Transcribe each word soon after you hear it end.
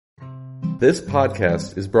This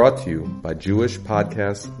podcast is brought to you by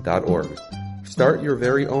JewishPodcasts.org. Start your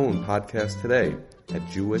very own podcast today at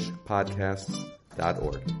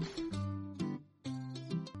JewishPodcasts.org.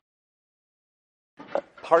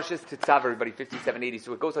 Parshas Titzav, everybody, 5780.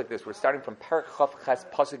 So it goes like this. We're starting from Perek Chav Ches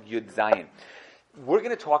Pasuk Yud Zayin. We're going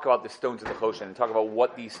to talk about the stones of the Choshen and talk about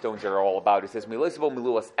what these stones are all about. It says, Milisvo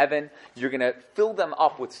Miluas Evan. You're going to fill them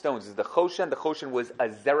up with stones. This is the Choshen. The Choshen was a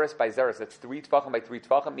zeres by zeres. That's 3 tvachim by 3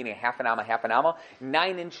 tvachim, meaning half an amma,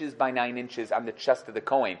 9 inches by 9 inches on the chest of the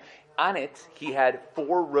Kohen. On it, he had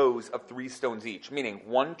 4 rows of 3 stones each, meaning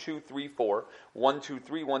 1, 2, 3, 4, 1, 2,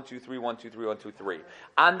 3, 1, 2, 3, 1, 2, 3, 1, 2, 3.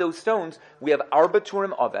 On those stones, we have Arba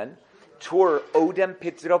Turim Oven, Tur Odem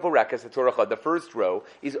Pitzra Varekes, the first row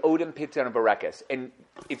is Odem Pitzra Varekes. And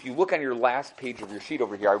if you look on your last page of your sheet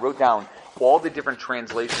over here, I wrote down all the different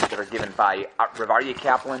translations that are given by Rav Aryeh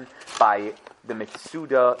Kaplan, by the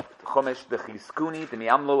Mitsuda, Chumash, the Chizkuni, the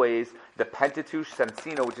Niam Loez, the Pentateuch,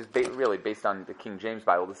 Sensino, which is really based on the King James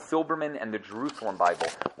Bible, the Silberman, and the Jerusalem Bible.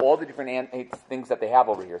 All the different things that they have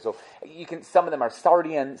over here. So you can. Some of them are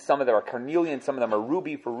sardian, some of them are carnelian, some of them are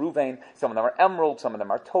ruby for Ruvain, some of them are emerald, some of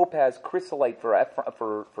them are topaz, chrysolite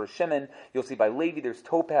for Shimon. You'll see by Levi there's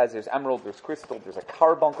topaz, there's emerald, there's crystal, there's a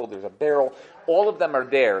carbuncle, there's a beryl. All of them are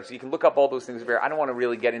there, so you can look up all those things over here. I don't want to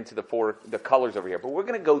really get into the colors over here, but we're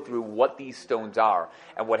going to go through what these stones are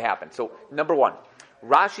and what happened. So number one,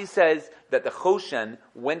 Rashi says that the Choshen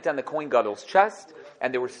went on the Kohen Gadol's chest,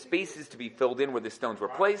 and there were spaces to be filled in where the stones were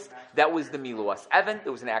placed. That was the Miluas Evan. It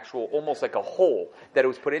was an actual, almost like a hole that it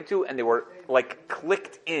was put into, and they were like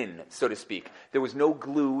clicked in, so to speak. There was no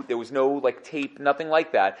glue, there was no like tape, nothing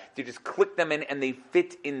like that. They just clicked them in, and they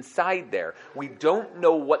fit inside there. We don't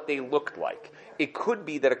know what they looked like. It could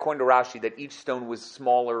be that, according to Rashi, that each stone was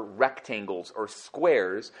smaller rectangles or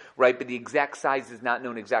squares, right? But the exact size is not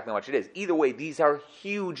known exactly how much it is. Either way, these are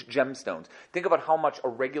huge gemstones. Think about how much a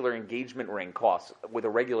regular engagement ring costs with a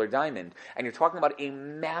regular diamond. And you're talking about a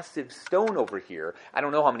massive stone over here. I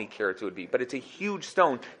don't know how many carats it would be, but it's a huge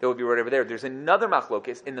stone that would be right over there. There's another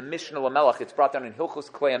machlokes in the Mishnah Lamelech. It's brought down in Hilchos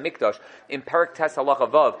Klei HaMikdash, in Perek Tes Halacha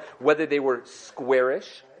Vav, whether they were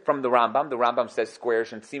squarish, from the Rambam. The Rambam says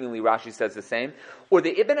squarish, and seemingly Rashi says the same. Or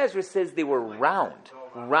the Ibn Ezra says they were round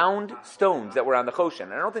stones that were on the Choshen.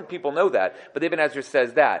 And I don't think people know that, but Ibn Ezra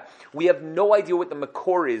says that. We have no idea what the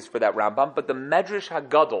Makor is for that Rambam, but the Medrash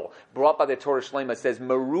HaGadol, brought by the Torah Shlema, says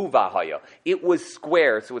Meruva Haya. It was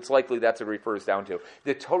square, so it's likely that's what it refers down to.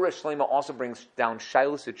 The Torah Shlema also brings down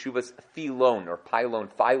Shilas Chuvas Philon, or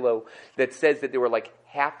Philo, that says that they were like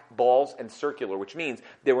half balls and circular, which means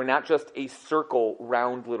they were not just a circle,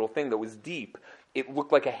 round little thing that was deep. It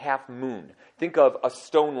looked like a half moon. Think of a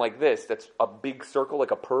stone like this, that's a big circle,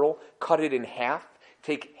 like a pearl, cut it in half,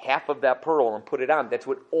 take half of that pearl and put it on. That's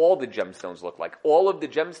what all the gemstones look like. All of the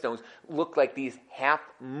gemstones look like these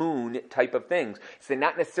half-moon type of things. So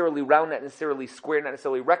not necessarily round, not necessarily square, not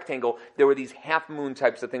necessarily rectangle. There were these half-moon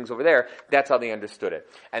types of things over there. That's how they understood it.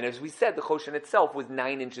 And as we said, the Choshen itself was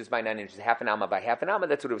 9 inches by 9 inches, half an amma by half an amma.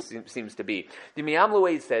 That's what it seems to be. The Miyam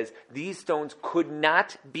Loez says these stones could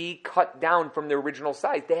not be cut down from their original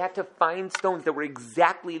size. They had to find stones that were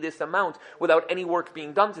exactly this amount without any work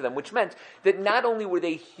being done to them, which meant that not only were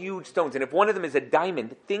they huge stones, and if one of them is a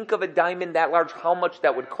diamond, think of a diamond that large, how much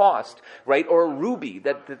that would cost, right? Or a ruby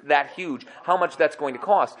that huge, how much that's going to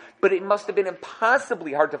cost. But it must have been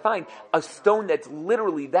impossibly hard to find a stone that's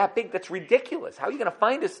literally that big. That's ridiculous. How are you going to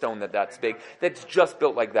find a stone that's big, that's just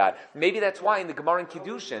built like that? Maybe that's why in the Gemara in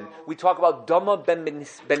Kiddushin, we talk about Dama ben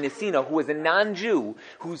Nisina, who was a non-Jew,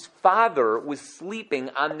 whose father was sleeping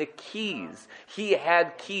on the keys. He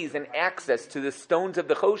had keys and access to the stones of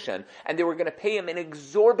the Choshen, and they were going to pay him an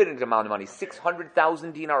exorbitant amount of money,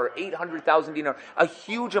 600,000 dinar or 800,000 dinar, a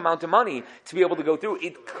huge amount of money to be able to go through.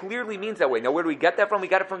 It clearly means that way. Now, where do we get that from? We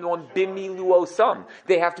got it from the one Bimiluo Sum.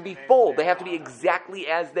 They have to be full. They have to be exactly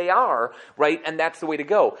as they are, right? And that's the way to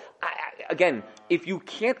go. Again, if you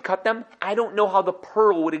can't cut them, I don't know how the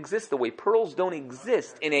pearl would exist the way. Pearls don't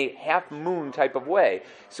exist in a half-moon type of way,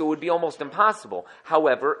 so it would be almost impossible.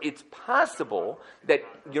 However, it's possible that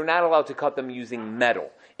you're not allowed to cut them using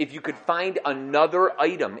metal. If you could find another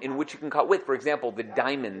item in which you can cut with, for example, the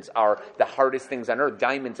diamonds are the hardest things on earth.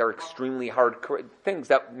 Diamonds are extremely hard things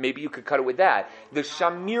that maybe you could cut it with that. The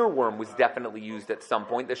shamir worm was definitely used at some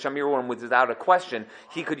point. The shamir worm was without a question.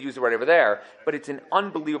 He could use it right over there. But it's an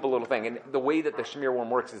unbelievable little thing. And the way that the shamir worm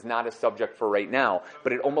works is not a subject for right now,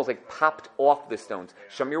 but it almost like popped off the stones.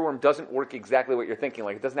 Shamir worm doesn't work exactly what you're thinking.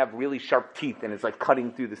 Like, it doesn't have really sharp teeth and it's like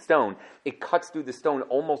cutting through the stone. It cuts through the stone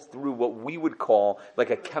almost through what we would call like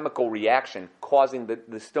a chemical reaction, causing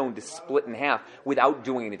the stone to split in half without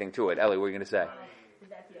doing anything to it. Ellie, what are you going to say? Would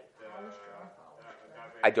that be a polished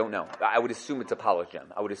I don't know. I would assume it's a polished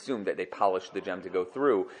gem. I would assume that they polished the gem to go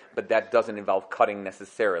through, but that doesn't involve cutting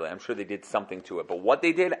necessarily. I'm sure they did something to it, but what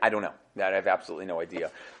they did, I don't know. That I have absolutely no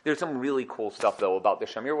idea. There's some really cool stuff, though, about the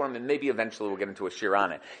Shamir worm, and maybe eventually we'll get into a shir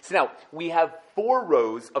on it. So now, we have 4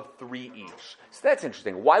 rows of 3 each. So that's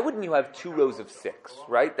interesting. Why wouldn't you have 2 rows of 6,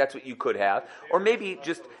 right? That's what you could have. Or maybe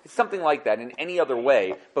just something like that in any other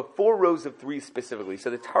way, but 4 rows of 3 specifically. So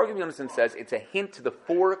the Targum Yonasan says it's a hint to the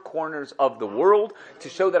 4 corners of the world to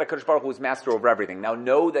show that HaKadosh Baruch Hu is master over everything. Now,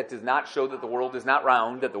 no, that does not show that the world is not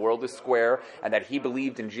round, that the world is square, and that he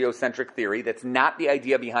believed in geocentric theory. That's not the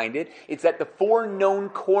idea behind it. It's that the 4 known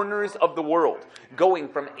corners of the world, going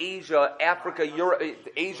from Asia, Africa,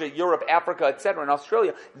 Europe, Africa, etc., and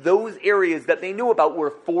Australia, those areas that they knew about were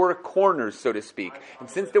 4 corners, so to speak. And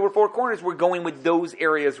since there were 4 corners, we're going with those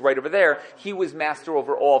areas right over there. He was master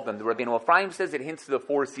over all of them. The Rabbeinu Ephraim says it hints to the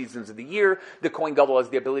 4 seasons of the year. The Kohen Gadol has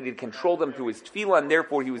the ability to control them through his tefillah, and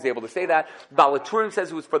therefore he was able to say that. Baal HaTurim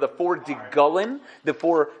says it was for the 4 Digalim, the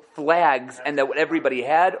 4 flags, and that what everybody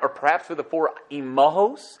had, or perhaps for the 4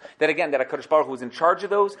 imahos, that again, that HaKadosh Baruch Hu was in charge of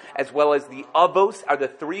those, as well as the avos are the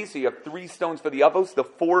 3, so you have 3 stones for the avos, the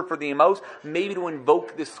 4 for the imahos, maybe to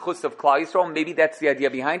invoke the schus of Klal Yisrael, maybe that's the idea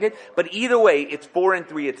behind it, but either way, it's 4 and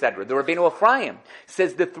 3, etc. The Rabbeinu Ephraim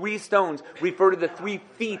says the 3 stones refer to the 3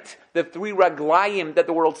 feet, the 3 raglayim that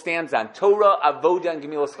the world stands on. Torah, Avodah, and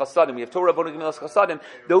Gemilas Chasadim. We have Torah, Avodah, and Gemilas Chasadim.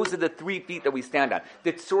 Those are the 3 feet that we stand on.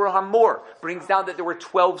 The Tzur Hamor brings down that there were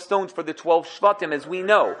 12 stones for the 12 Shvatim, as we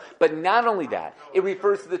know. But not only that, it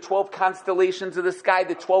refers to the 12 constellations of the sky,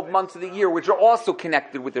 the 12 months of the year, which are also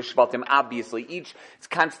connected with the Shvatim, obviously. Each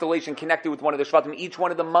constellation connected with one of the Shvatim. Each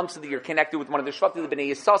one of the months of the year connected with one of the Shvatim. The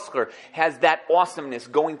Bnei Yissaschar has that awesomeness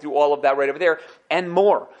going through all of that right over there, and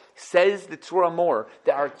more. Says the Tzur Hamor,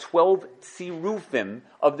 there are 12 tzirufim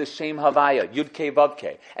of the Shem Havaya, Yud Kei Vav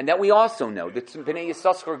Kei. And that we also know, that Bnei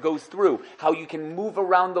Yissaschar goes through how you can move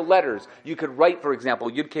around the letters. You could write, for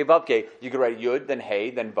example, Yud Kei Vav Kei, you could write Yud, then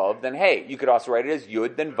Hey, then Vav, then Hey. You could also write it as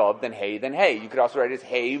Yud, then Vav, then Hey, then Hey. You could also write it as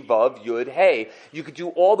Hey, Vav, Yud, Hey. You could do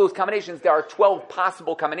all those combinations. There are 12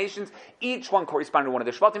 possible combinations. Each one corresponded to one of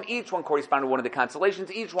the Shvatim, each one corresponded to one of the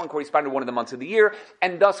constellations, each one corresponded to one of the months of the year,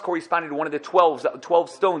 and thus corresponded to one of the 12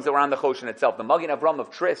 stones that were on the Choshen itself. The Magen Avram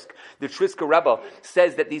of Trisk, the Trisker Rebbe,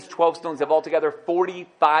 says that these 12 stones have altogether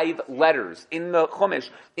 45 letters. In the Chumash,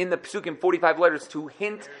 in the Psukim, 45 letters to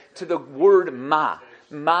hint to the word Ma.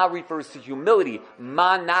 Ma refers to humility.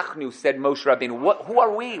 Ma nachnu, said Moshe Rabbeinu. Who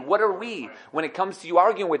are we? What are we? When it comes to you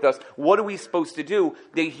arguing with us, what are we supposed to do?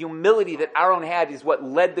 The humility that Aaron had is what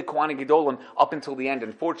led the Kohanim Gedolim up until the end,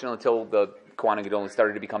 unfortunately, until the Kohanim Gedolim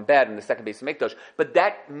started to become bad in the second base of Mikdash. But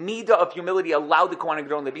that midah of humility allowed the Kohanim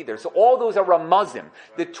Gedolim to be there. So all those are Ramazim.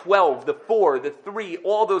 The 12, the 4, the 3,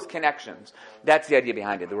 all those connections. That's the idea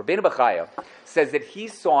behind it. The Rabbeinu Bechaya says that he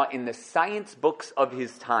saw in the science books of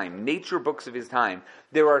his time, nature books of his time,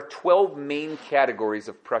 there are 12 main categories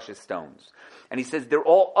of precious stones. And he says they're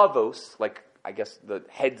all avos, like I guess the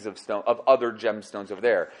heads of stone of other gemstones over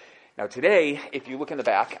there. Now today, if you look in the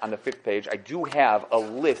back on the 5th page, I do have a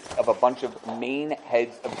list of a bunch of main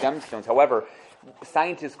heads of gemstones. However,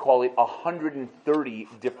 scientists call it 130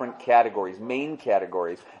 different categories, main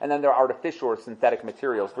categories, and then there are artificial or synthetic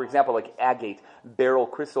materials. For example, like agate, beryl,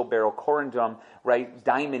 crystal beryl, corundum, right,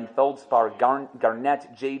 diamond, feldspar,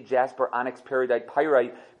 garnet, jade, jasper, onyx, peridot,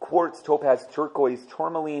 pyrite, quartz, topaz, turquoise,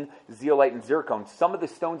 tourmaline, zeolite, and zircon. Some of the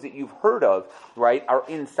stones that you've heard of, right, are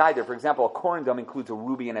inside there. For example, a corundum includes a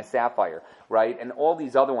ruby and a sapphire, right? And all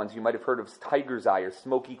these other ones you might have heard of, tiger's eye or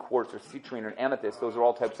smoky quartz or citrine or amethyst. Those are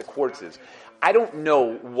all types of quartzes. I don't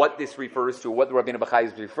know what this refers to, what the Rabbeinu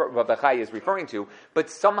Bechai is referring to, but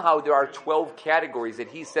somehow there are 12 categories that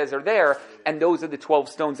he says are there, and those are the 12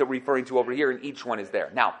 stones that we're referring to over here, and each one is there.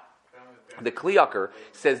 Now, the Kli Yakar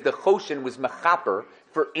says the Choshen was mechaper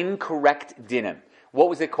for incorrect dinim. What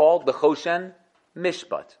was it called? The Choshen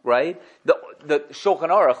Mishpat, right? The Shulchan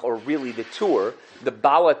Aruch, or really the Tur, the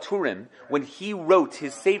Baal HaTurim, when he wrote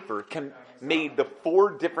his Sefer, made the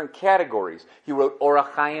 4 different categories. He wrote Orach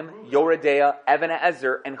Chaim, Yoredea, Even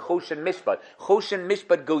HaEzer, and Choshen Mishpat. Choshen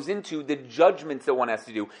Mishpat goes into the judgments that one has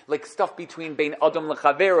to do, like stuff between Bein Adam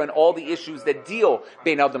L'Chavero and all the issues that deal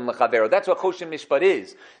Bein Adam L'Chavero. That's what Choshen Mishpat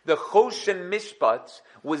is. The Choshen Mishpat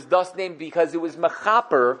was thus named because it was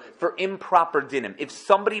mechaper for improper dinim. If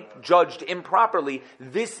somebody judged improperly,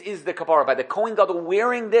 this is the kapara. By the Kohen Gadol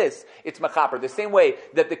wearing this, it's mechaper. The same way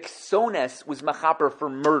that the ksones was mechaper for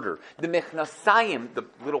murder. The mechnasayim, the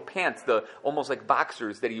little pants, the almost like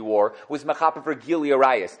boxers that he wore, was mechaper for gili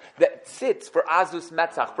arayis. That sits for azus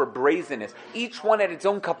metzach, for brazenness. Each one had its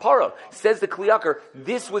own kapara. Says the Kli Yakar,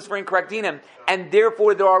 this was for incorrect dinim, and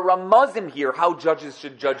therefore there are ramazim here how judges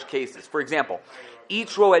should judge cases. For example,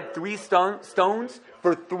 each row had 3 stones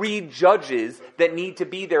for 3 judges that need to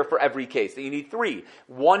be there for every case. So you need 3.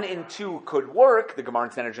 1 and 2 could work. The Gemara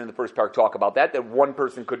and Sanhedrin in the first parak talk about that one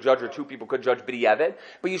person could judge or 2 people could judge b'diavad.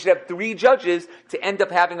 But you should have 3 judges to end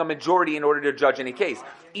up having a majority in order to judge any case.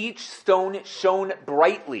 Each stone shone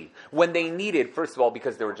brightly when they needed, first of all,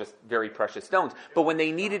 because they were just very precious stones, but when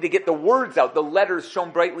they needed to get the words out, the letters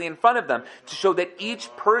shone brightly in front of them to show that each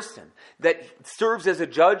person that serves as a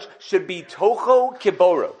judge should be toho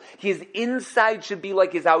kiboro. His inside should be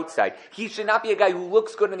like his outside. He should not be a guy who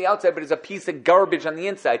looks good on the outside but is a piece of garbage on the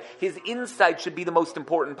inside. His inside should be the most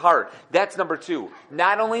important part. That's number 2.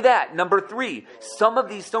 Not only that, number 3, some of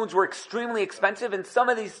these stones were extremely expensive and some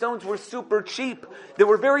of these stones were super cheap. They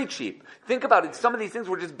were very cheap. Think about it. Some of these things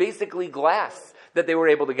were just basically glass that they were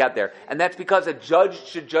able to get there. And that's because a judge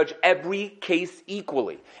should judge every case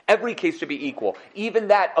equally. Every case should be equal. Even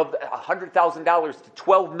that of $100,000 to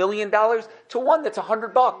 $12 million to one that's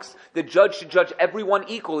 $100. The judge should judge everyone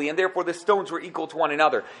equally, and therefore the stones were equal to one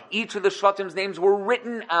another. Each of the Shvatim's names were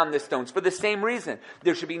written on the stones for the same reason.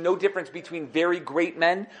 There should be no difference between very great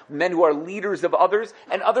men who are leaders of others,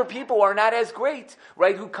 and other people who are not as great,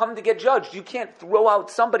 right, who come to get judged. You can't throw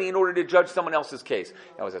out somebody in order to judge someone else's case.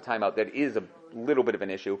 That was a timeout that is a little bit of an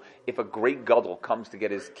issue. If a great gadol comes to get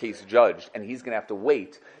his case judged and he's going to have to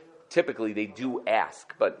wait, typically they do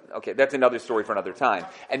ask. But, okay, that's another story for another time.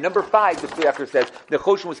 And number 5, the Kli Yakar says, the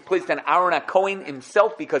Choshen was placed on Aaron HaKohen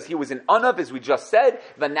himself because he was an Anav, as we just said,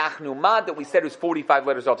 V'nachnu Mad, that we said was 45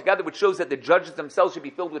 letters altogether, which shows that the judges themselves should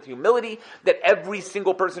be filled with humility, that every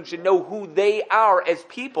single person should know who they are as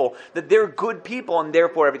people, that they're good people, and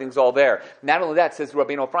therefore everything's all there. Not only that, says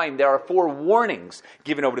Rabbeinu Ephraim, there are 4 warnings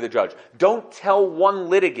given over to the judge. Don't tell one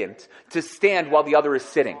litigant to stand while the other is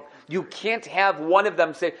sitting. You can't have one of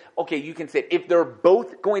them say, okay, you can sit. If they're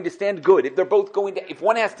both going to stand, good. If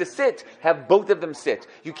one has to sit, have both of them sit.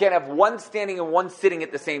 You can't have one standing and one sitting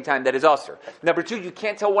at the same time. That is usher. Number 2, you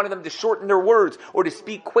can't tell one of them to shorten their words or to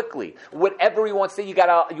speak quickly. Whatever he wants to say, you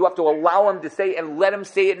have to allow him to say and let him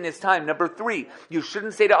say it in his time. Number 3, you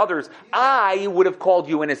shouldn't say to others, I would have called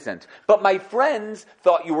you innocent, but my friends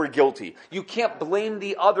thought you were guilty. You can't blame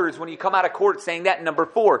the others when you come out of court saying that. And number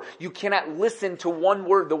 4, you cannot listen to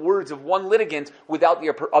the words of one litigant without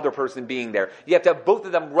the other person being there. You have to have both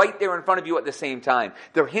of them right there in front of you at the same time.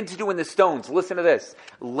 They're hinted to in the stones. Listen to this.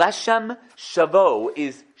 Leshem shavo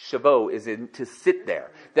is to sit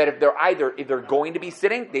there. That if they're going to be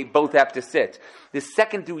sitting, they both have to sit. The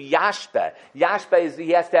second through yashpe. Yashpe is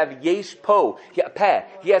he has to have yesh po, peh.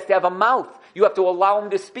 He has to have a mouth. You have to allow him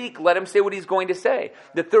to speak. Let him say what he's going to say.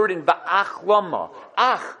 The third in ba'ach lama.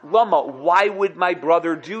 Ach lama. Why would my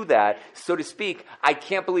brother do that? So to speak, I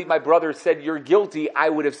can't believe my brother said you're guilty. I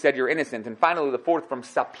would have said you're innocent. And finally, the fourth from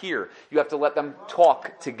sapir. You have to let them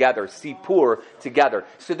talk together. Sipur together.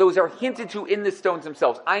 So those are hinted to in the stones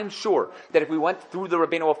themselves. I'm sure that if we went through the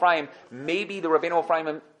Rabbeinu Ephraim, maybe the Rabbeinu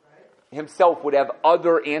Ephraim himself would have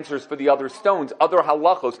other answers for the other stones, other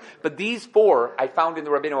halachos. But these 4 I found in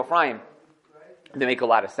the Rabbeinu Ephraim. They make a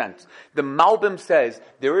lot of sense. The Malbim says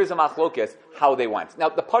there is a machlokes how they went. Now,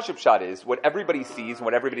 the Pashup shot is what everybody sees and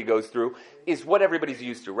what everybody goes through is what everybody's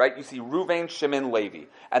used to, right? You see Ruvain, Shimon, Levi,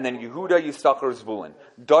 and then Yehuda, Yisachar, Zvulun,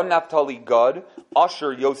 Dan, Naphtali, Gad,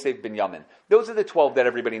 Asher, Yosef, Binyamin. Those are the 12 that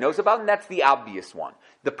everybody knows about, and that's the obvious one.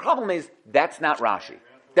 The problem is that's not Rashi.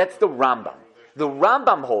 That's the Rambam. The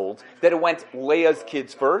Rambam holds that it went Leah's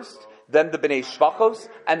kids first, then the Bnei Shvachos,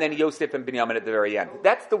 and then Yosef and Binyamin at the very end.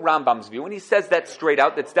 That's the Rambam's view, and he says that straight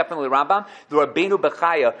out. That's definitely Rambam. The Rabbeinu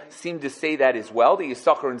Bechaya seemed to say that as well. The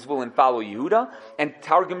Yisachar and Zvulun follow Yehuda, and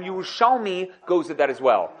Targum Yerushalmi goes with that as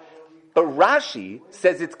well. But Rashi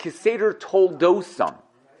says it's Keseder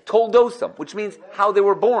Toldosam, which means how they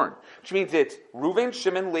were born, which means it's Reuven,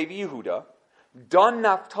 Shimon, Levi, Yehuda, Dan,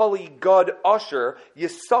 Naphtali, Gad, Asher,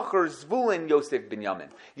 Yisachar, Zvulun, Yosef, Binyamin.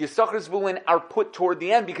 Yisachar, Zvulun are put toward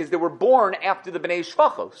the end because they were born after the Bnei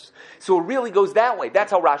Shvachos. So it really goes that way.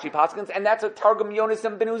 That's how Rashi paskins, and that's what Targum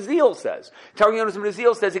Yonasim ben Uziel says. Targum Yonasim ben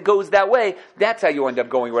Uziel says it goes that way. That's how you end up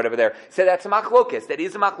going right over there. So that's a machlokes. That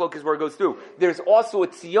is a machlokes where it goes through. There's also a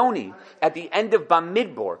Tzioni at the end of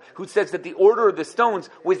Bamidbar who says that the order of the stones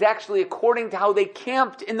was actually according to how they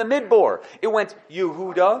camped in the Midbar. It went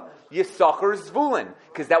Yehuda, Yisachar, Zvulun,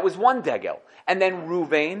 because that was one degel. And then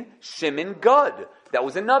Ruvain, Shimon, Gad. That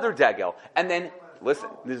was another degel. And then, listen,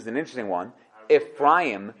 this is an interesting one,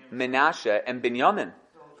 Ephraim, Menashe, and Binyamin.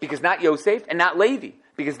 because not Yosef and not Levi,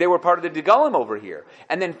 because they were part of the Degalim over here.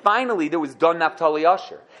 And then finally, there was Dan, Naphtali,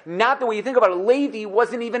 Asher. Not the way you think about it. Levi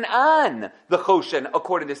wasn't even on the Choshen,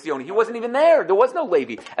 according to Sioni. He wasn't even there. There was no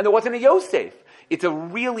Levi, and there wasn't a Yosef. It's a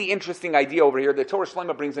really interesting idea over here. The Torah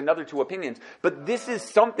Shlema brings another two opinions, but this is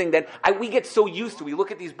something that we get so used to. We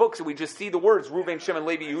look at these books and we just see the words Reuven, Shimon,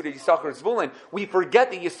 Levi, Yehuda, Yisachar, Zvulun. We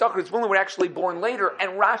forget that Yisachar and Zvulun were actually born later,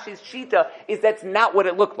 and Rashi's Shita is that's not what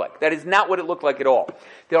it looked like. That is not what it looked like at all.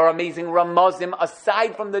 There are amazing Ramazim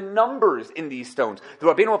aside from the numbers in these stones. The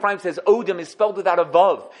Rabbeinu Ephraim says Odom is spelled without a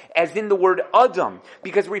vav, as in the word Adam,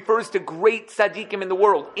 because it refers to great tzaddikim in the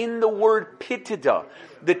world. In the word Pitida,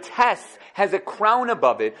 the Tess has a crown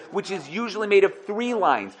above it, which is usually made of 3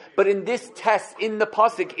 lines. But in this test, in the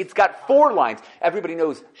pasuk, it's got 4 lines. Everybody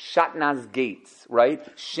knows Shatnaz gates, right?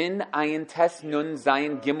 Shin, Ayin, Tes, Nun,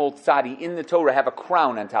 Zayin, Gimel, Tzadi, in the Torah have a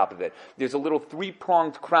crown on top of it. There's a little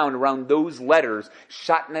 3-pronged crown around those letters,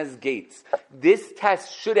 Shatnaz gates. This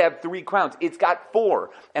test should have 3 crowns. It's got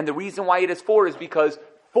 4. And the reason why it is 4 is because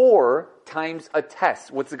 4 times a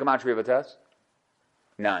test. What's the gematria of a test?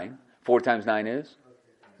 9. 4 times 9 is?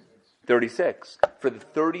 36. For the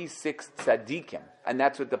 36 tzaddikim. And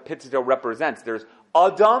that's what the Pitita represents. There's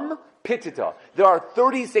Adam, Pitita. There are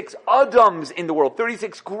 36 Adams in the world.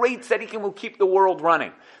 36 great tzaddikim will keep the world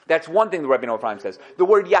running. That's one thing the Rabbeinu Ephraim says. The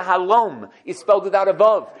word Yahalom is spelled without a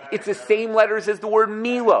vav. It's the same letters as the word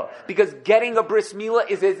Mila. Because getting a bris Mila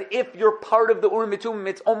is as if you're part of the Urim Tumim.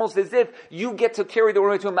 It's almost as if you get to carry the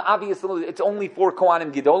Urim Tumim. Obviously, it's only for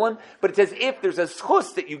Kohanim Gedolim, but it's as if there's a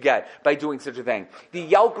schus that you get by doing such a thing. The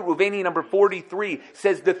Yalkut Ruveni number 43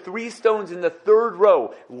 says the 3 stones in the 3rd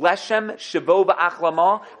row, Leshem, Shavo,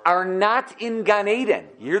 Achlama, are not in Gan Eden.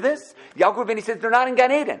 You hear this? Yalkut Ruveni says they're not in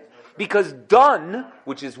Gan Eden. Because Dun,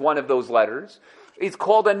 which is one of those letters, is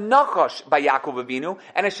called a Nachash by Yaakov Avinu,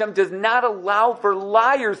 and Hashem does not allow for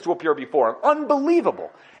liars to appear before him. Unbelievable.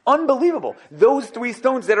 Unbelievable. Those 3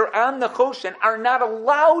 stones that are on the Choshen are not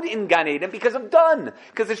allowed in Gan Eden because of Dun.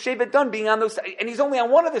 Because of Shevet Dun being on those, and he's only on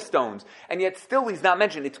one of the stones, and yet still he's not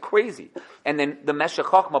mentioned. It's crazy. And then the Meshech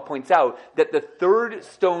Chochmah points out that the 3rd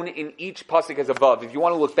stone in each pasuk is above. If you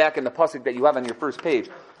want to look back in the pasuk that you have on your first page,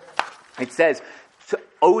 it says,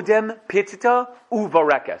 Odem, Pitita,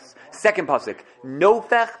 Uvarekas. 2nd pasuk,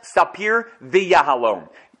 Nofech, Sapir, V'Yahalom.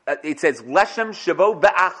 It says, Leshem, Shavo,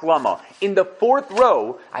 Ve'achlama. In the 4th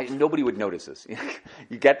row, nobody would notice this.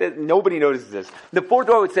 You get this? Nobody notices this. The 4th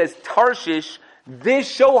row, it says, Tarshish,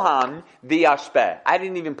 V'Shoham, V'Yashpeh. I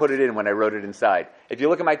didn't even put it in when I wrote it inside. If you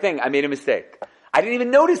look at my thing, I made a mistake. I didn't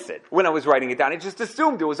even notice it when I was writing it down. I just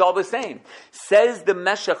assumed it was all the same. Says the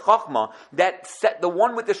Meshech Chochmah that the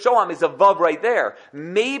one with the Shoham is a vav right there.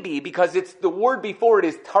 Maybe because it's the word before it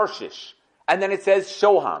is Tarshish. And then it says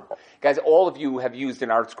Shoham. Guys, all of you have used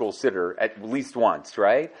an art scroll sitter at least once,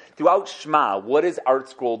 right? Throughout Shema, what does art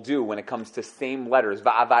scroll do when it comes to same letters?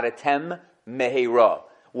 Va'avatem mehera.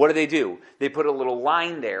 What do? They put a little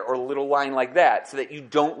line there, or a little line like that, so that you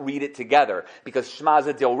don't read it together, because Shema is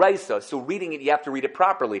a deoraisa, so reading it, you have to read it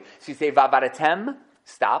properly. So you say, Va'avatem,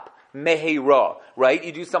 stop, Mehera, right?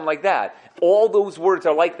 You do something like that. All those words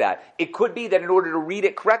are like that. It could be that in order to read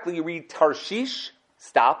it correctly, you read Tarshish,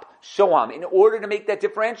 stop, Shoham. In order to make that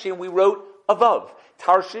differentiation, we wrote Avav,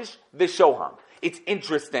 Tarshish, Vishoham. It's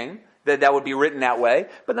interesting that would be written that way.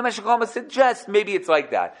 But the Meshech Chochmah suggests maybe it's like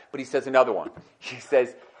that. But he says another one. He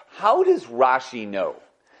says, how does Rashi know,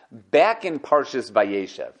 back in Parshas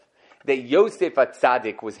Vayeshev, that Yosef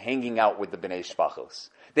HaTzadik was hanging out with the Bnei Shpachos?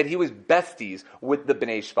 That he was besties with the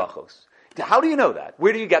Bnei Shpachos? How do you know that?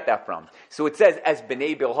 Where do you get that from? So it says, as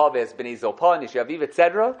Bnei Bilhav, as Bnei Zilpah, Nish Aviv,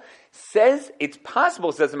 etc. Says, it's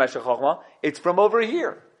possible, says the Meshech Chochmah, it's from over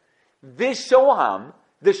here. This Shoham,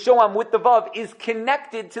 the Shoham with the Vav, is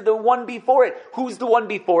connected to the one before it. Who's the one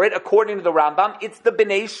before it? According to the Rambam, it's the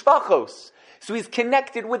Bnei Shvachos. So he's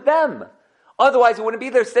connected with them. Otherwise, it wouldn't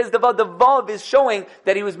be there. Says the Vav. The Vav is showing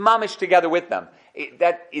that he was mamish together with them.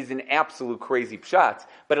 That is an absolute crazy pshat,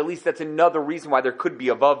 but at least that's another reason why there could be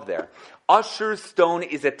a Vav there. Usher's stone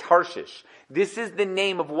is a Tarshish. This is the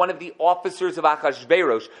name of one of the officers of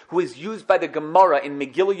Achashverosh, who is used by the Gemara in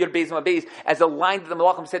Megillah Yud Beis Mabeis as a line that the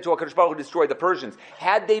Malachim said to HaKadosh Baruch Hu destroyed the Persians.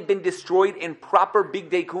 Had they been destroyed in proper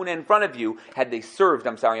Bigdei Kuna in front of you, had they served,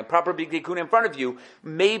 in proper Bigdei Kuna in front of you,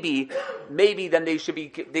 maybe then they should be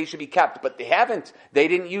kept. But they haven't. They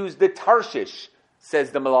didn't use the Tarshish,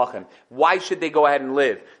 says the Malachim. Why should they go ahead and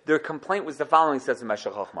live? their complaint was the following, says the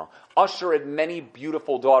Meshech Chochmah. Usher had many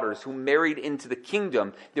beautiful daughters who married into the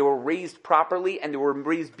kingdom. They were raised properly and they were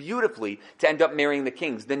raised beautifully to end up marrying the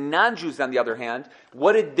kings. The non-Jews, on the other hand,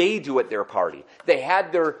 what did they do at their party? They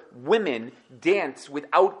had their women dance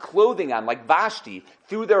without clothing on, like Vashti,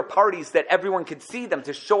 through their parties that everyone could see them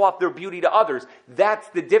to show off their beauty to others. That's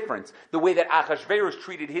the difference. The way that Achashverosh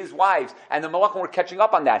treated his wives, and the Malachim were catching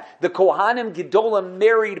up on that. The Kohanim Gedolim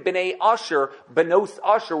married Bnei Asher, Benos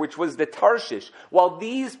Asher, which was the Tarshish. While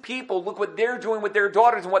these people, look what they're doing with their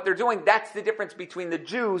daughters and what they're doing. That's the difference between the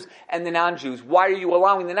Jews and the non-Jews. Why are you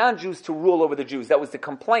allowing the non-Jews to rule over the Jews? That was the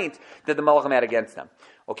complaint that the Malachim had against them.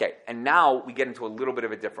 Okay, and now we get into a little bit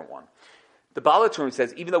of a different one. The Baal HaTurim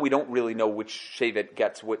says, even though we don't really know which Shevet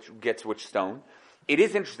gets which stone, it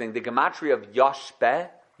is interesting. The gematria of Yashpeh,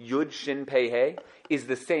 Yud Shin Pei He, is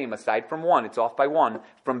the same, aside from one. It's off by one,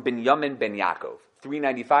 from Binyamin ben Yaakov,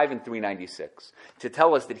 395 and 396. To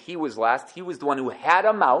tell us that he was last, he was the one who had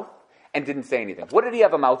a mouth and didn't say anything. What did he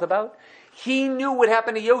have a mouth about? He knew what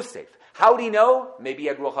happened to Yosef. How did he know? Maybe he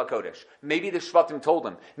had Ruach HaKodesh. Maybe the Shvatim told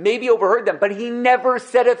him. Maybe he overheard them. But he never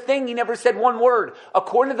said a thing. He never said one word.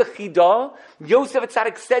 According to the Chidah, Yosef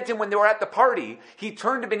Atzadik said to him when they were at the party, he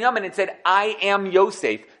turned to Binyamin and said, I am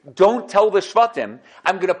Yosef. Don't tell the Shvatim.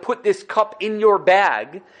 I'm going to put this cup in your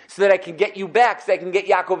bag so that I can get you back, so I can get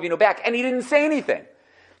Yaakov Avinu back. And he didn't say anything.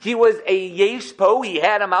 He was a yesh po, he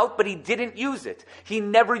had him out, but he didn't use it. He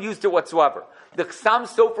never used it whatsoever. The Chassam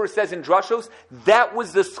Sofer says in Drashos, that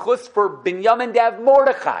was the schus for Binyamin to have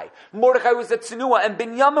Mordechai. Mordechai was a tznuah, and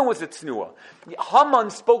Binyamin was a tznuah.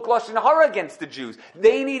 Haman spoke Lashon Hara against the Jews.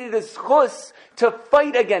 They needed a schus to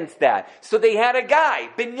fight against that. So they had a guy,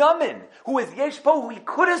 Binyamin, who was yesh po, who he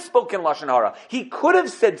could have spoken Lashon Hara. He could have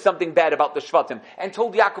said something bad about the Shvatim and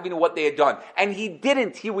told Yaakov Avinu what they had done. And he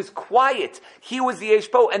didn't. He was quiet. He was the yesh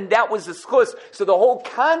po, and that was the schus. So the whole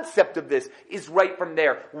concept of this is right from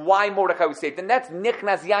there. Why Mordechai was saved. And that's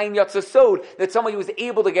Nichnas Yain Yatzasod, that somebody was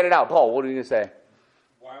able to get it out. Paul, what are you going to say?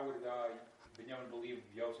 Why would Binyamin believe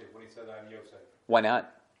Yosef when he said, I'm Yosef? Why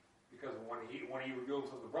not? Because when he revealed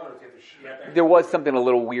himself to the brothers, he had to There was something a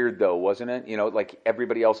little weird, though, wasn't it? You know, like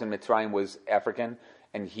everybody else in Mitzrayim was African,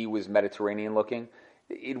 and he was Mediterranean looking.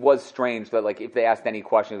 It was strange that, like, if they asked any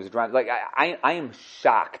question, it was drama. Like, I am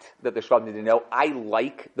shocked that the Shvatim didn't know. I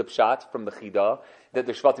like the pshat from the Chidah that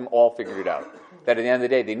the Shvatim all figured it out. That at the end of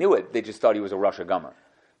the day, they knew it. They just thought he was a Russia Gummer.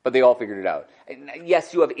 But they all figured it out. And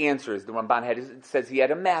yes, you have answers. The Ramban says he had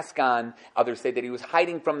a mask on. Others say that he was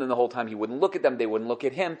hiding from them the whole time. He wouldn't look at them. They wouldn't look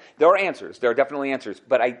at him. There are answers. There are definitely answers.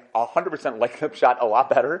 But I 100% like the shot a lot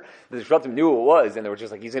better. The Shvatim knew who it was, and they were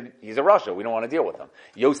just like, he's a Russia. We don't want to deal with him.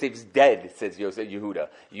 Yosef's dead, says Yehuda.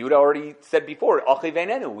 Yehuda already said before, Achi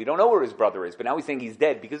Veinenu. We don't know where his brother is. But now he's saying he's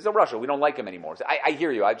dead because he's a Russia. We don't like him anymore. So I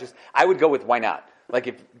hear you. I would go with why not. Like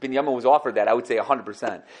if Binyamin was offered that, I would say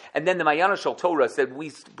 100%. And then the Mayana Shel Torah said, we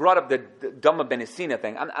brought up the Dama Ben Esina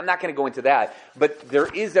thing. I'm not going to go into that. But there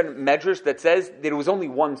is a medrash that says that it was only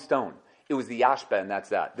one stone. It was the Yashpeh, and that's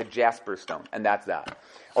that. The jasper stone, and that's that.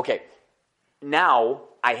 Okay, now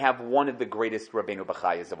I have one of the greatest Rabbeinu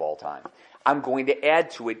Bachayas of all time. I'm going to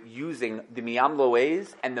add to it using the Miyam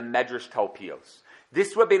Loez and the Medrash Talpios.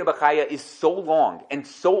 This Rabbeinu Bachaya is so long and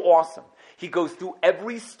so awesome. He goes through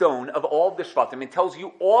every stone of all the Shvatim and tells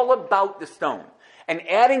you all about the stone. And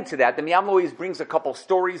adding to that, the Miyam Loez brings a couple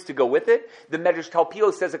stories to go with it. The Medrash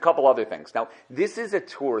Talpios says a couple other things. Now, this is a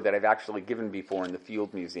tour that I've actually given before in the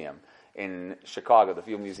Field Museum in Chicago, the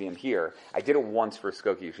Field Museum here. I did it once for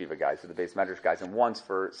Skokie Yeshiva guys, for the base Medrash guys, and once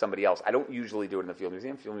for somebody else. I don't usually do it in the Field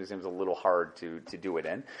Museum. Field Museum is a little hard to do it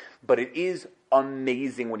in. But it is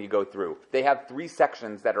amazing when you go through. They have 3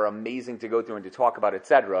 sections that are amazing to go through and to talk about,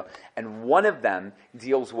 etc. And one of them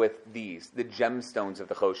deals with these, the gemstones of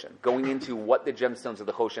the Choshen, going into what the gemstones of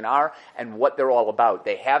the Choshen are and what they're all about.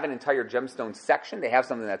 They have an entire gemstone section. They have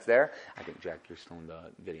something that's there. I think, Jack, you're still in the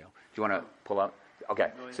video. Do you want to pull up?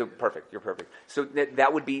 Okay, so perfect. You're perfect. So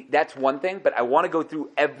that's one thing, but I want to go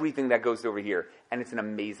through everything that goes over here, and it's an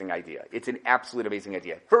amazing idea. It's an absolute amazing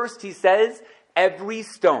idea. First, he says, every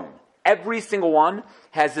stone, every single one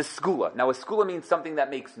has a skula. Now, a skula means something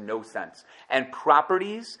that makes no sense, and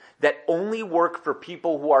properties that only work for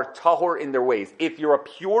people who are tahor in their ways. If you're a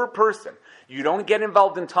pure person, you don't get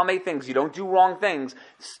involved in tamei things, you don't do wrong things,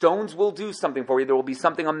 stones will do something for you. There will be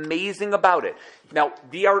something amazing about it. Now,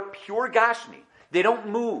 they are pure gashmi. They don't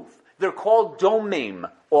move. They're called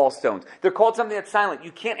domim, all stones. They're called something that's silent.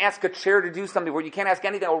 You can't ask a chair to do something where you can't ask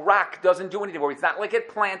anything. A rock doesn't do anything where it's not like a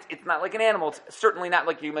plant, it's not like an animal, it's certainly not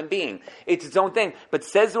like a human being. It's its own thing. But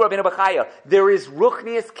says the Rabbeinu Bechaya, there is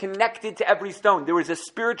ruchnius connected to every stone. There is a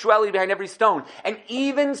spirituality behind every stone. And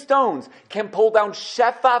even stones can pull down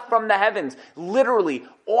shefa from the heavens. Literally,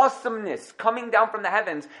 awesomeness coming down from the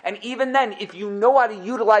heavens. And even then, if you know how to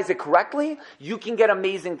utilize it correctly, you can get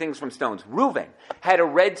amazing things from stones. Reuven had a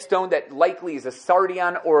red stone that likely is a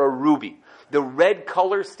sardion or a ruby. The red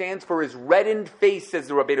color stands for his reddened face, says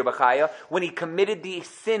the Rabbeinu Bechaya, when he committed the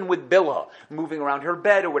sin with Bilhah, moving around her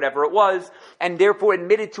bed or whatever it was, and therefore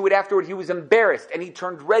admitted to it afterward. He was embarrassed, and he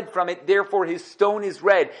turned red from it. Therefore, his stone is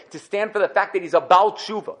red, to stand for the fact that he's a Baal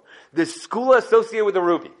Tshuva. The skula associated with the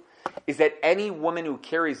ruby is that any woman who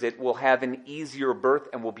carries it will have an easier birth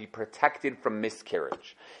and will be protected from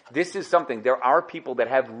miscarriage. This is something, there are people that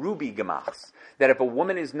have ruby gemachs, that if a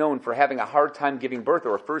woman is known for having a hard time giving birth,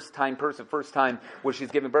 or a first time where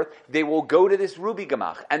she's giving birth, they will go to this ruby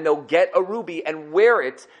gemach, and they'll get a ruby and wear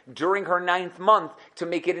it during her 9th month to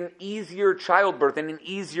make it an easier childbirth and an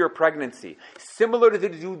easier pregnancy. Similar to the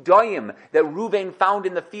dudayim that Reuven found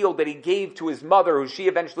in the field that he gave to his mother, who she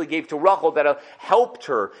eventually gave to Rachel, that helped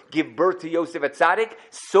her give birth to Yosef at Tzaddik,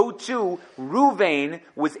 so too, Reuven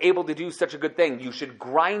was able to do such a good thing. You should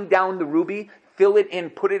grind down the ruby, fill it in,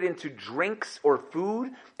 put it into drinks or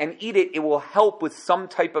food, and eat it. It will help with some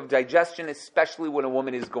type of digestion, especially when a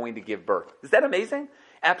woman is going to give birth. Is that amazing?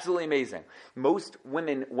 Absolutely amazing. Most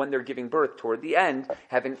women, when they're giving birth toward the end,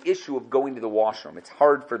 have an issue of going to the washroom. It's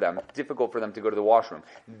hard for them, difficult for them to go to the washroom.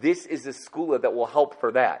 This is a skula that will help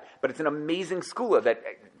for that. But it's an amazing skula that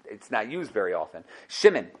it's not used very often.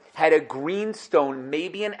 Shimon had a green stone,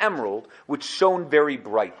 maybe an emerald, which shone very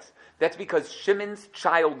bright. That's because Shimon's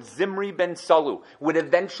child, Zimri ben Salu, would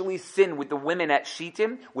eventually sin with the women at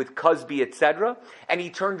Shittim, with Cosby, etc., and he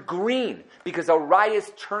turned green, because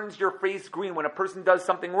Arias turns your face green. When a person does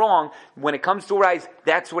something wrong, when it comes to Arias,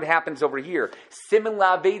 that's what happens over here. Siman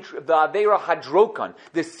la'avera hadrokan.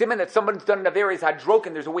 The siman that someone's done in Avera is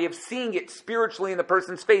hadrokan. There's a way of seeing it spiritually in the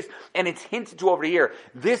person's face, and it's hinted to over here.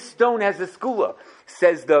 This stone has a skula,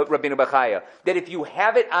 says the Rabbeinu Bechaya, that if you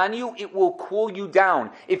have it on you, it will cool you down.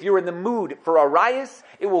 If you're in the mood for Arias,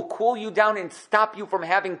 it will cool you down and stop you from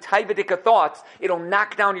having taibadika thoughts. It'll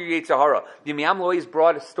knock down your Yetzer Hara. The Miyam Lois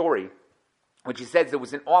brought a story, which he says there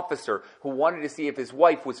was an officer who wanted to see if his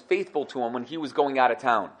wife was faithful to him when he was going out of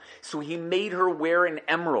town. So he made her wear an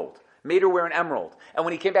emerald. And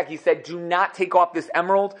when he came back, he said, do not take off this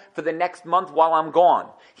emerald for the next month while I'm gone.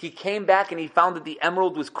 He came back and he found that the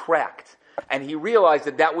emerald was cracked. And he realized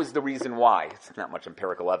that was the reason why. It's not much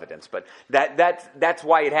empirical evidence, but that's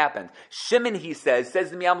why it happened. Shimon, he says the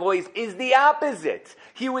Miyam Lois, is the opposite.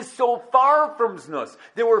 He was so far from Znus.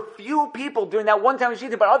 There were few people during that one time in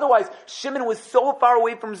Shittim, but otherwise, Shimon was so far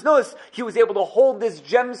away from Znus, he was able to hold this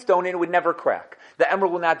gemstone and it would never crack. The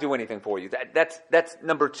emerald will not do anything for you. That's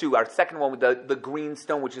number 2. Our second one with the green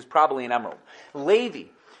stone, which is probably an emerald. Levi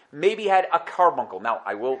maybe had a carbuncle. Now,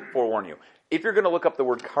 I will forewarn you. If you're going to look up the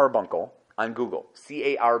word carbuncle on Google,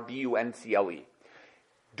 C-A-R-B-U-N-C-L-E,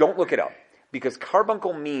 don't look it up, because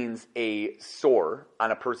carbuncle means a sore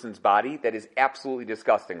on a person's body that is absolutely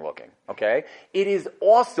disgusting looking, okay? It is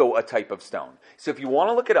also a type of stone. So if you want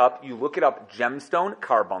to look it up, you look it up gemstone,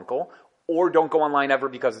 carbuncle, or don't go online ever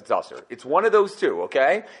because it's usher. It's one of those two,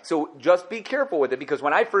 okay? So just be careful with it, because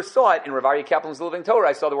when I first saw it in Rav Aryeh Kaplan's Living Torah,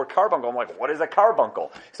 I saw the word carbuncle. I'm like, what is a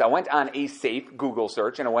carbuncle? So I went on a safe Google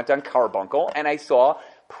search, and I went on carbuncle, and I saw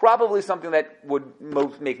probably something that would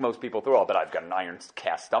make most people throw up. But I've got an iron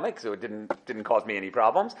cast stomach, so it didn't cause me any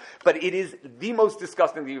problems. But it is the most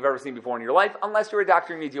disgusting thing you've ever seen before in your life, unless you're a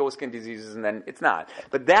doctor and you deal with skin diseases, and then it's not.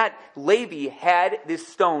 But that Levi had this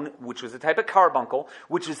stone, which was a type of carbuncle,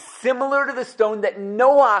 which is similar to the stone that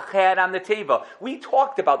Noach had on the Teva. We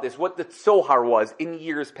talked about this, what the Tzohar was in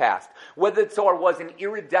years past. Whether the Tzohar was an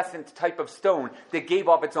iridescent type of stone that gave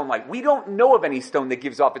off its own light. We don't know of any stone that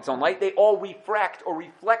gives off its own light. They all refract or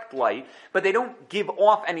reflect light, but they don't give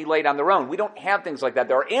off any light on their own. We don't have things like that.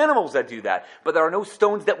 There are animals that do that, but there are no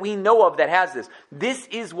stones that we know of that has this. This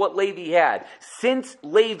is what Levi had. Since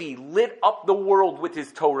Levi lit up the world with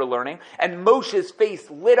his Torah learning, and Moshe's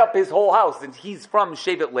face lit up his whole house, and he's from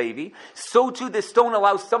Shevet Levi, so too this stone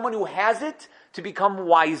allows someone who has it to become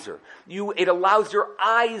wiser. It allows your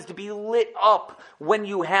eyes to be lit up when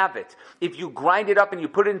you have it. If you grind it up and you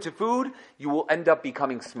put it into food, you will end up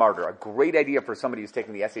becoming smarter. A great idea for somebody who's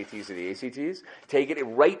taking the SATs or the ACTs. Take it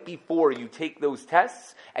right before you take those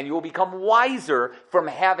tests, and you will become wiser from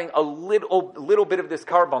having a little bit of this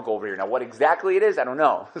carbuncle over here. Now, what exactly it is, I don't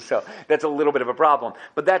know. So that's a little bit of a problem.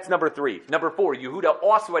 But that's number 3. Number 4, Yehuda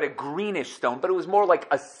also had a greenish stone, but it was more like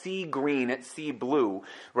a sea green, sea blue,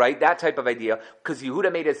 right? That type of idea, because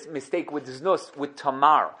Yehuda made a mistake with Znus, with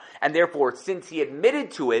Tamar. And therefore, since he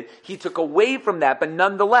admitted to it, he took away from that, but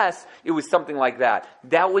nonetheless, it was something like that.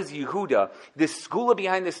 That was Yehuda. The skula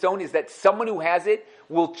behind the stone is that someone who has it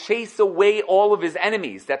will chase away all of his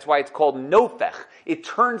enemies. That's why it's called nofech. It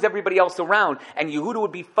turns everybody else around, and Yehuda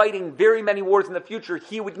would be fighting very many wars in the future.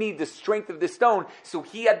 He would need the strength of this stone, so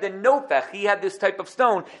he had the nofech. He had this type of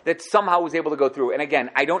stone that somehow was able to go through. And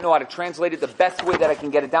again, I don't know how to translate it. The best way that I can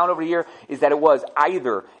get it down over here is that it was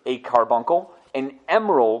either a carbuncle, an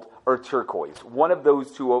emerald, or turquoise. One of those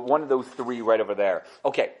 3 right over there.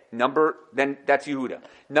 Okay, then that's Yehuda.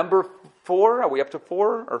 Number 4, are we up to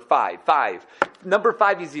 4 or 5? 5. Number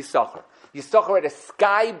 5 is Yisachar. Yisachar had a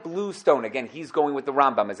sky blue stone. Again, he's going with the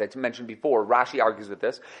Rambam, as I mentioned before. Rashi argues with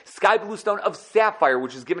this. Sky blue stone of sapphire,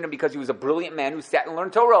 which was given him because he was a brilliant man who sat and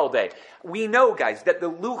learned Torah all day. We know, guys, that the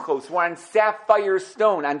luchos were on sapphire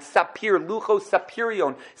stone, on sapphire, luchos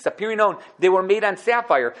sapirion. They were made on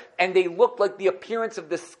sapphire, and they looked like the appearance of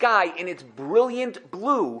the sky in its brilliant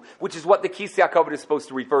blue, which is what the Kisei HaKavod is supposed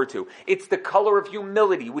to refer to. It's the color of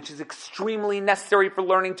humility, which is extremely necessary for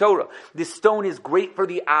learning Torah. This stone is great for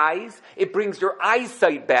the eyes. It brings your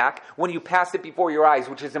eyesight back when you pass it before your eyes,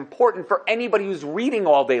 which is important for anybody who's reading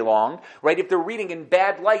all day long, right? If they're reading in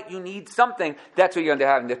bad light, you need something. That's what you're going to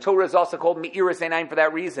have. And the Torah is also called Me'iras Einayim for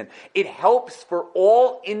that reason. It helps for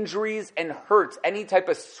all injuries and hurts, any type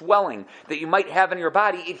of swelling that you might have in your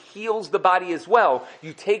body. It heals the body as well.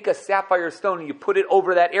 You take a sapphire stone and you put it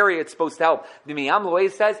over that area, it's supposed to help. The Miyam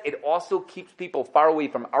Loez says it also keeps people far away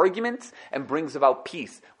from arguments and brings about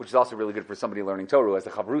peace, which is also really good for somebody learning Torah as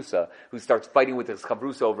a chavrusa, who starts fighting with his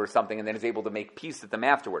chavrusa over something and then is able to make peace with them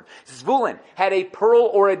afterward. Zvulun had a pearl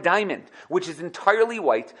or a diamond, which is entirely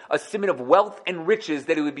white, a symbol of wealth and riches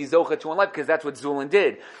that it would be zocha to in life, because that's what Zvulun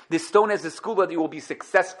did. This stone has a skula that you will be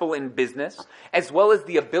successful in business, as well as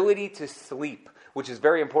the ability to sleep, which is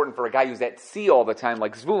very important for a guy who's at sea all the time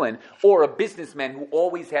like Zvulun, or a businessman who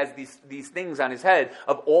always has these things on his head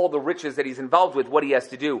of all the riches that he's involved with, what he has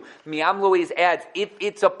to do. Miyam Loez adds, if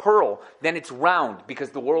it's a pearl, then it's round, because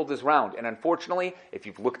the world is round. And unfortunately, if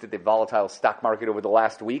you've looked at the volatile stock market over the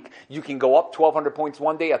last week, you can go up 1,200 points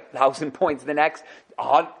one day, 1,000 points the next,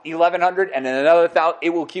 1,100, and then another 1,000. It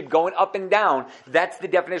will keep going up and down. That's the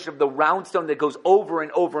definition of the round stone that goes over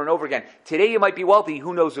and over and over again. Today you might be wealthy.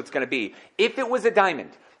 Who knows what's going to be? If it was a diamond,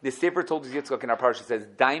 the Sefer told Yitzchak in our parsha says,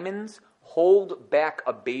 diamonds hold back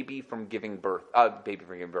a baby from giving birth.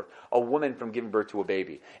 A woman from giving birth to a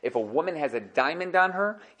baby. If a woman has a diamond on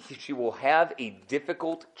her, she will have a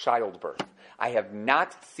difficult childbirth. I have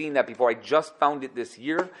not seen that before. I just found it this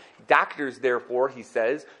year. Doctors, therefore, he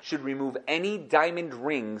says, should remove any diamond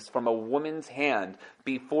rings from a woman's hand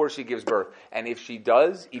before she gives birth. And if she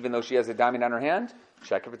does, even though she has a diamond on her hand,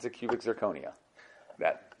 check if it's a cubic zirconia.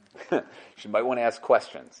 She might want to ask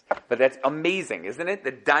questions. But that's amazing, isn't it?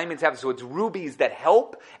 The diamonds have, so it's rubies that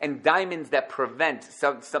help and diamonds that prevent,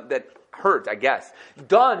 some that hurt, I guess.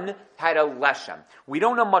 Dun had a leshem. We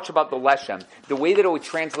don't know much about the leshem. The way that it was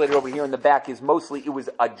translated over here in the back is mostly it was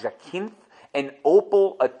a jacinth, an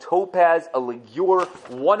opal, a topaz, a ligure,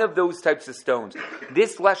 one of those types of stones.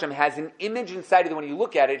 This leshem has an image inside of it. When you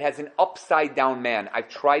look at it, it has an upside-down man. I've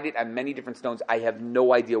tried it on many different stones. I have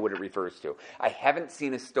no idea what it refers to. I haven't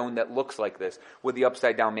seen a stone that looks like this with the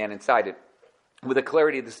upside-down man inside it, with the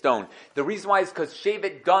clarity of the stone. The reason why is because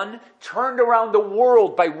Shevet Dun turned around the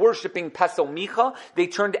world by worshiping Pesel Micha. They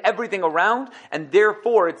turned everything around, and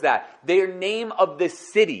therefore it's that. Their name of the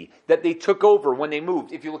city that they took over when they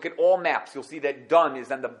moved. If you look at all maps, you'll see that Dun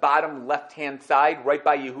is on the bottom left-hand side, right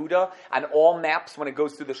by Yehuda, on all maps when it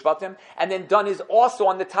goes through the Shvatim. And then Dun is also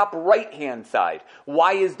on the top right-hand side.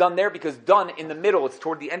 Why is Dun there? Because Dun, in the middle, it's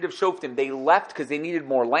toward the end of Shoftim. They left because they needed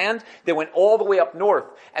more land. They went all the way up north,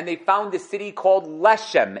 and they found this city called called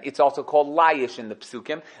Leshem. It's also called Laish in the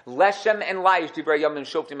Psukim. Leshem and Laish, Divrei Yom and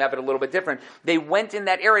Shoftim have it a little bit different. They went in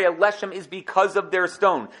that area. Leshem is because of their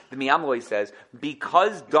stone. The Mi'amloi says,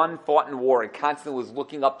 because Dun fought in war and constantly was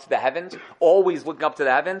looking up to the heavens, always looking up to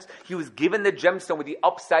the heavens, he was given the gemstone with the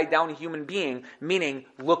upside down human being, meaning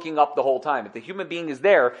looking up the whole time. If the human being is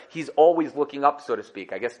there, he's always looking up, so to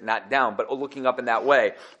speak. I guess not down, but looking up in that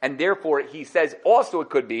way. And therefore, he says also it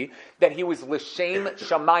could be that he was L'Shem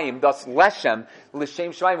Shamayim, thus Leshem,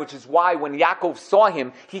 L'Shem Shamayim, which is why when Yaakov saw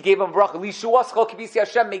him, he gave him bracha, Lishuaschal Kibisi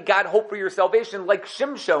Hashem, may God hope for your salvation, like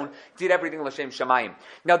Shimshon did everything L'Shem Shamayim.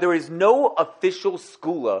 Now, there is no official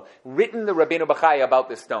skula written the Rabbeinu Bachai about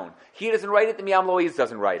this stone. He doesn't write it, the Mi'am Lois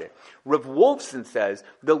doesn't write it. Rav Wolfson says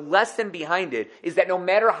the lesson behind it is that no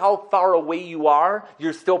matter how far away you are,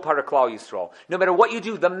 you're still part of Klal Yisrael. No matter what you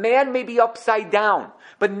do, the man may be upside down,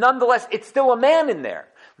 but nonetheless, it's still a man in there.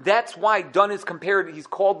 That's why Dun is compared, he's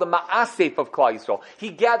called the Ma'asef of Klal Yisrael. He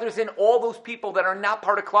gathers in all those people that are not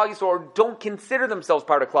part of Klal Yisrael or don't consider themselves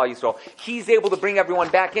part of Klal Yisrael. He's able to bring everyone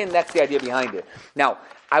back in. That's the idea behind it. Now,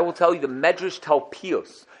 I will tell you the Medrash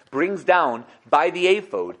Talpios brings down by the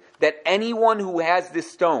ephod that anyone who has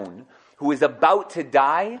this stone, who is about to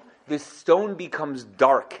die, the stone becomes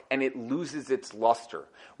dark and it loses its luster.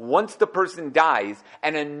 Once the person dies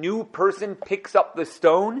and a new person picks up the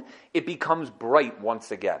stone, it becomes bright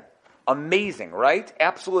once again. Amazing, right?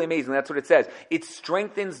 Absolutely amazing. That's what it says. It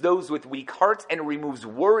strengthens those with weak hearts and removes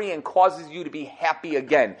worry and causes you to be happy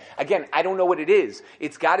again. Again, I don't know what it is.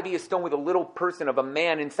 It's got to be a stone with a little person of a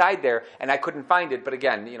man inside there, and I couldn't find it. But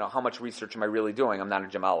again, how much research am I really doing? I'm not a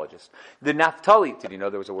gemologist. The Naphtali, did you know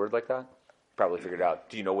there was a word like that? Probably figured it out.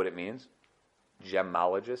 Do you know what it means?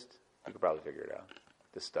 Gemologist? You could probably figure it out.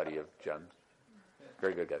 The study of gems.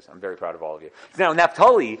 Very good, guys. I'm very proud of all of you. Now,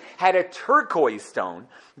 Naphtali had a turquoise stone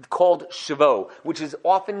called Shavo, which is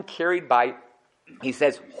often carried by, he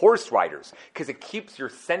says, horse riders, because it keeps your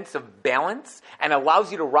sense of balance and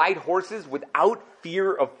allows you to ride horses without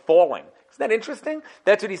fear of falling. Isn't that interesting?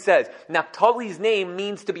 That's what he says. Naphtali's name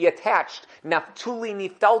means to be attached. Naphtuli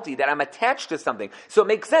niftalti, that I'm attached to something. So it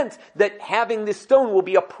makes sense that having this stone will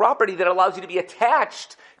be a property that allows you to be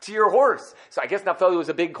attached to your horse. So I guess Naphtali was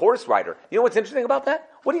a big horse rider. You know what's interesting about that?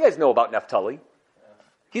 What do you guys know about Naphtali?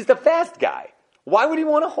 He's the fast guy. Why would he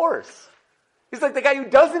want a horse? He's like the guy who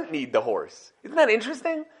doesn't need the horse. Isn't that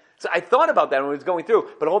interesting? So I thought about that when I was going through,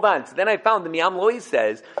 but hold on. So then I found the Mi'am Lois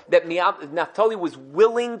says that Naphtali was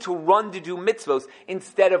willing to run to do mitzvos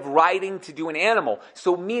instead of riding to do an animal.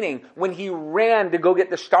 So meaning, when he ran to go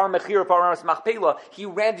get the Shtar Mechir of Aras Machpelah, he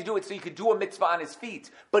ran to do it so he could do a mitzvah on his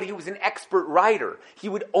feet. But he was an expert rider. He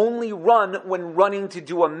would only run when running to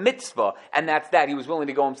do a mitzvah, and that's that. He was willing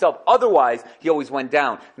to go himself. Otherwise, he always went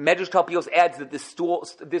down. Medrash Talpios adds that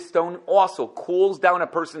this stone also cools down a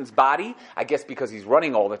person's body, I guess because he's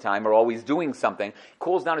running all the time, or always doing something,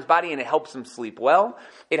 cools down his body and it helps him sleep well.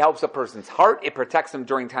 It helps a person's heart. It protects him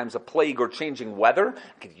during times of plague or changing weather.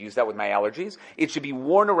 I could use that with my allergies. It should be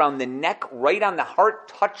worn around the neck, right on the heart,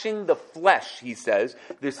 touching the flesh, he says,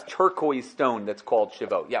 this turquoise stone that's called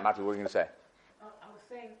Shavo. Yeah, Mati, what were you going to say? I was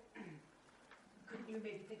saying, couldn't you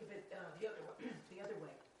maybe think of it the other way?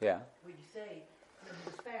 Yeah. Where you say, he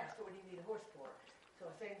was fast, so what do you need a horse for? So I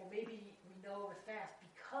was saying, well, maybe we know he was fast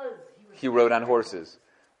because he rode on horses.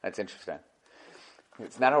 That's interesting.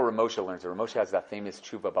 It's not how Ramosha learns it. Ramosha has that famous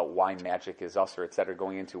tshuva about why magic is usher, etc.,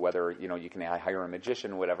 going into whether, you can hire a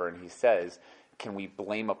magician, whatever, and he says, can we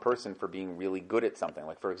blame a person for being really good at something?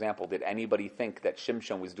 Like, for example, did anybody think that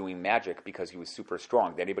Shimshon was doing magic because he was super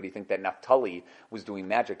strong? Did anybody think that Naphtali was doing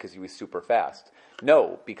magic because he was super fast?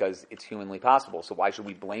 No, because it's humanly possible. So why should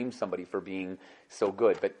we blame somebody for being so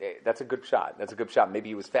good? But that's a good shot. That's a good shot. Maybe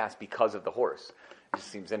he was fast because of the horse. It just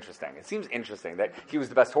seems interesting. It seems interesting that he was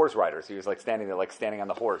the best horse rider. So he was standing there, standing on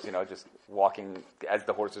the horse, just walking as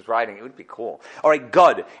the horse was riding. It would be cool. All right,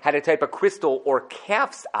 Gud had a type of crystal or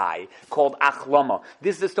calf's eye called achlama.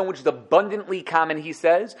 This is a stone which is abundantly common, he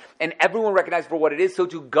says, and everyone recognizes for what it is. So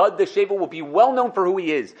to Gud, the Sheva will be well known for who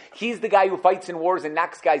he is. He's the guy who fights in wars and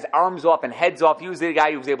knocks guys' arms off and heads off. He was the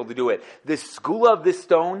guy who was able to do it. The skula of this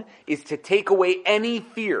stone is to take away any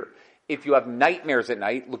fear. If you have nightmares at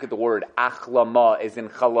night, look at the word achlama as in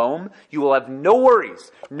chalom, you will have no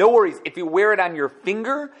worries. No worries. If you wear it on your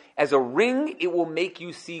finger as a ring, it will make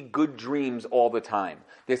you see good dreams all the time.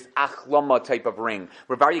 This achlama type of ring.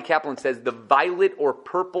 Rav Aryeh Kaplan says the violet or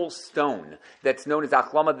purple stone that's known as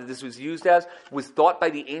achlama that this was used as was thought by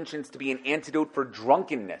the ancients to be an antidote for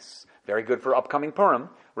drunkenness. Very good for upcoming Purim,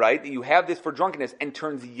 right? You have this for drunkenness and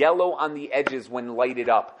turns yellow on the edges when lighted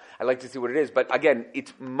up. I'd like to see what it is, but again,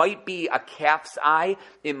 it might be a calf's eye.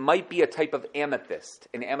 It might be a type of amethyst.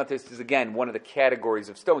 And amethyst is, again, one of the categories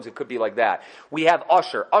of stones. It could be like that. We have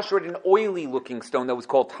Usher. Usher had an oily-looking stone that was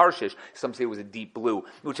called Tarshish. Some say it was a deep blue,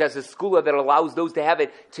 which has a skula that allows those to have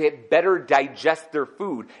it to better digest their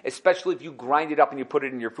food, especially if you grind it up and you put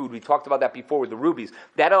it in your food. We talked about that before with the rubies.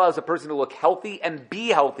 That allows a person to look healthy and be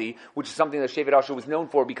healthy, which is something that Shevet Usher was known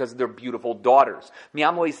for because of their beautiful daughters.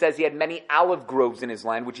 Mi'amloi says he had many olive groves in his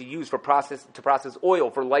land, which he used to process oil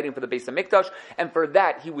for lighting for the Beis HaMikdash, and for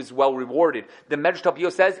that he was well rewarded. The Medrash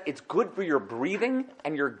Talpiot says it's good for your breathing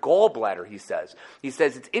and your gallbladder, he says. He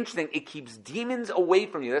says it's interesting, it keeps demons away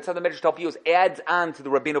from you. That's how the Medrash Talpiot adds on to the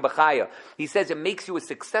Rabbeinu Bachaya. He says it makes you a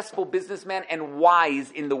successful businessman and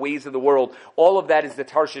wise in the ways of the world. All of that is the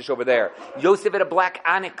Tarshish over there. Yosef had a black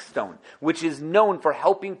onyx stone, which is known for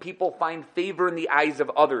helping people find favor in the eyes of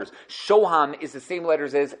others. Shoham is the same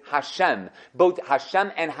letters as Hashem. Both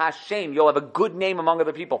Hashem and Hashem, you'll have a good name among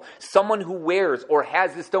other people. Someone who wears or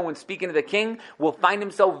has this stone when speaking to the king will find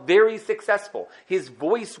himself very successful. His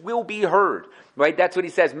voice will be heard. Right? That's what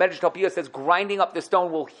he says. Medrash Talpiot says grinding up the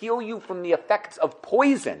stone will heal you from the effects of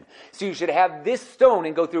poison. So you should have this stone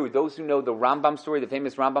and go through. Those who know the Rambam story, the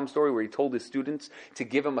famous Rambam story where he told his students to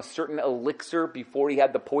give him a certain elixir before he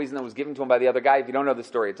had the poison that was given to him by the other guy. If you don't know the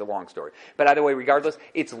story, it's a long story. But either way, regardless,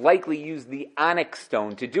 it's likely use the onyx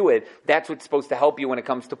stone to do it. That's what's supposed to help you when it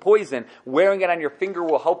comes to poison. Wearing it on your finger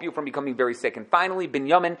will help you from becoming very sick. And finally,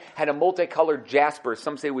 Binyamin had a multicolored jasper,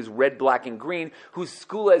 some say it was red, black, and green, whose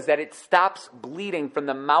skula is that it stops bleeding from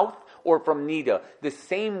the mouth or from Nida. The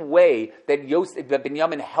same way that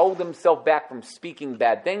Binyamin held himself back from speaking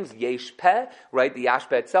bad things, Yesh Peh, right, the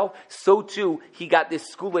Yashpeh itself, so too he got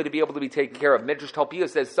this skula to be able to be taken care of. Medrash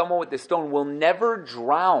Talpiot says someone with this stone will never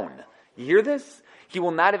drown. You hear this? He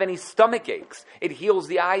will not have any stomach aches. It heals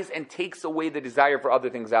the eyes and takes away the desire for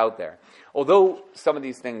other things out there. Although some of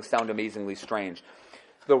these things sound amazingly strange,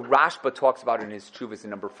 the Rashba talks about it in his Tshuvas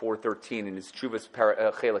in number 413, in his Tshuvas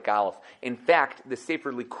Chelik Aleph. In fact, the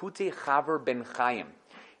Sefer Likutei Chaver Ben Chaim,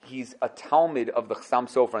 he's a Talmud of the Chassam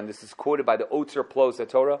Sofer, and this is quoted by the Otzer Plos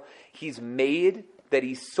Torah. He's made that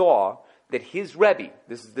he saw that his Rebbe,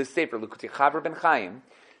 this is the Sefer Likutei Chaver Ben Chaim,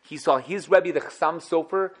 he saw his Rebbe, the Chassam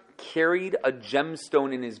Sofer, carried a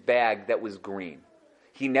gemstone in his bag that was green.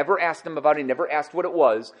 He never asked him about it, he never asked what it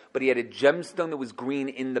was, but he had a gemstone that was green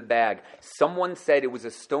in the bag. Someone said it was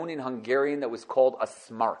a stone in Hungarian that was called a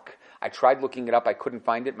smark. I tried looking it up, I couldn't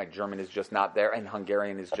find it. My German is just not there, and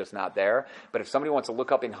Hungarian is just not there. But if somebody wants to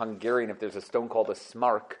look up in Hungarian if there's a stone called a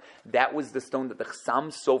smark, that was the stone that the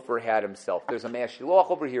Chassam Sofer had himself. There's a Mea Shiloach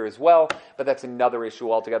over here as well, but that's another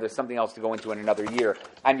issue altogether, something else to go into in another year.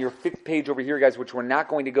 On your 5th page over here, guys, which we're not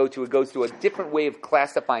going to go to, it goes to a different way of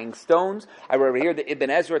classifying stones. I wrote over here that Ibn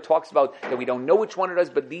Ezra talks about that we don't know which one it is,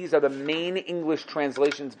 but these are the main English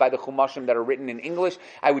translations by the Chumashim that are written in English.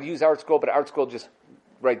 I would use Art Scroll, but Art Scroll just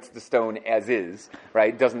writes the stone as is,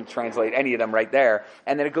 right? Doesn't translate any of them right there.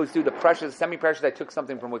 And then it goes through the precious, semi-precious. I took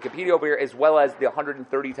something from Wikipedia over here, as well as the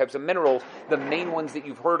 130 types of minerals. The main ones that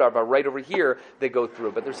you've heard of are right over here. They go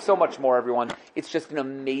through. But there's so much more, everyone. It's just an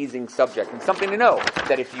amazing subject. And something to know,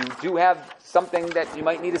 that if you do have something that you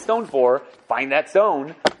might need a stone for, find that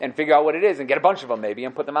stone and figure out what it is and get a bunch of them maybe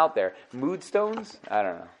and put them out there. Mood stones? I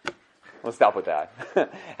don't know. We'll stop with that.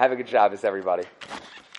 Have a good Shabbos, everybody.